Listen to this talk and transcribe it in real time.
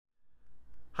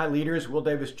Hi leaders, Will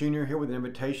Davis Jr. here with an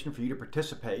invitation for you to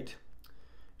participate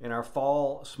in our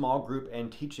fall small group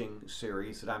and teaching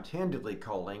series that I'm tentatively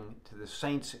calling To the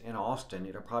Saints in Austin.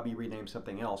 It'll probably be renamed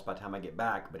something else by the time I get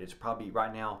back, but it's probably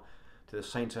right now To the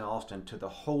Saints in Austin, to the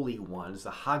Holy Ones, the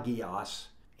Hagios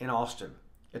in Austin.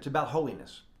 It's about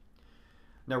holiness.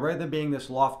 Now, rather than being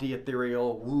this lofty,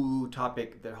 ethereal, woo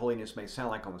topic that holiness may sound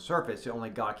like on the surface, that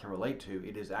only God can relate to,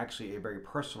 it is actually a very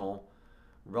personal,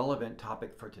 relevant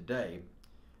topic for today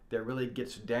that really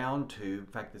gets down to, in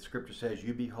fact, the scripture says,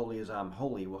 you be holy as I'm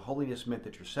holy. Well, holiness meant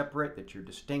that you're separate, that you're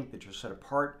distinct, that you're set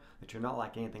apart, that you're not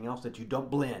like anything else, that you don't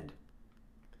blend,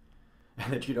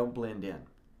 and that you don't blend in.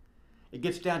 It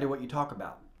gets down to what you talk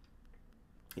about.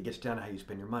 It gets down to how you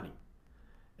spend your money.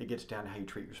 It gets down to how you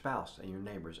treat your spouse and your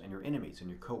neighbors and your enemies and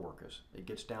your coworkers. It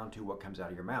gets down to what comes out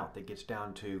of your mouth. It gets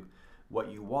down to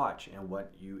what you watch and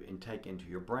what you intake into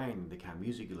your brain, the kind of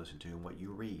music you listen to and what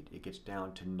you read. It gets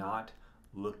down to not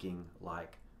looking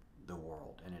like the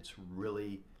world. And it's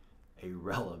really a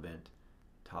relevant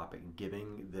topic,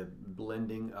 given the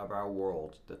blending of our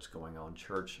world that's going on,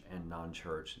 church and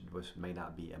non-church. This may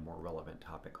not be a more relevant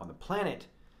topic on the planet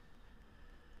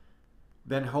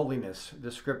than holiness.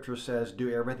 The scripture says, do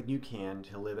everything you can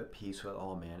to live at peace with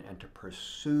all men and to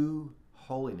pursue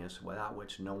holiness, without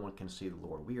which no one can see the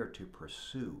Lord. We are to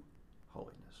pursue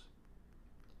holiness.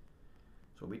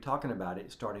 So we'll be talking about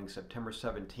it starting September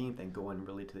 17th and going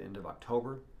really to the end of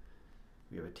October.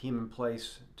 We have a team in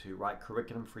place to write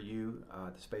curriculum for you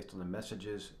that's based on the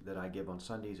messages that I give on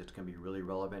Sundays. It's going to be really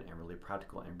relevant and really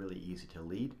practical and really easy to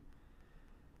lead.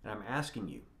 And I'm asking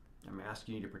you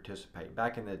to participate.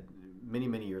 Back in the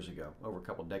many years ago, over a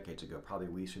couple decades ago, probably,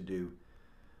 we used to do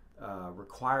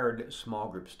required small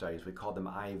group studies. We called them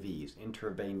IVs,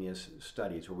 intravenous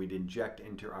studies, where we'd inject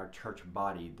into our church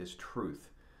body this truth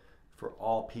for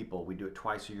all people. We do it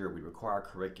twice a year. We require a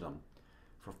curriculum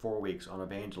for 4 weeks on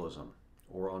evangelism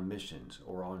or on missions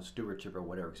or on stewardship or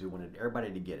whatever, because we wanted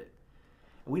everybody to get it.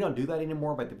 And we don't do that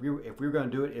anymore, but if we were going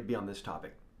to do it, it'd be on this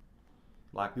topic.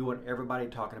 Like, we want everybody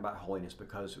talking about holiness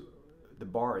because the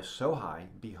bar is so high,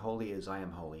 be holy as I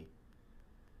am holy.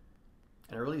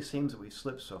 And it really seems that we've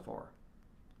slipped so far.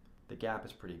 The gap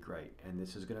is pretty great. And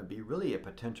this is going to be really a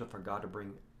potential for God to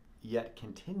bring yet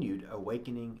continued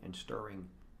awakening and stirring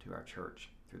to our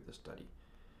church through this study.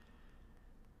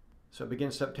 So it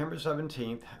begins September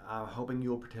 17th. I'm hoping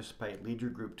you'll participate. Lead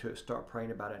your group to it. Start praying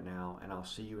about it now. And I'll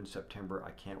see you in September. I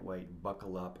can't wait.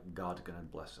 Buckle up. God's going to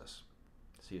bless us.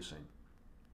 See you soon.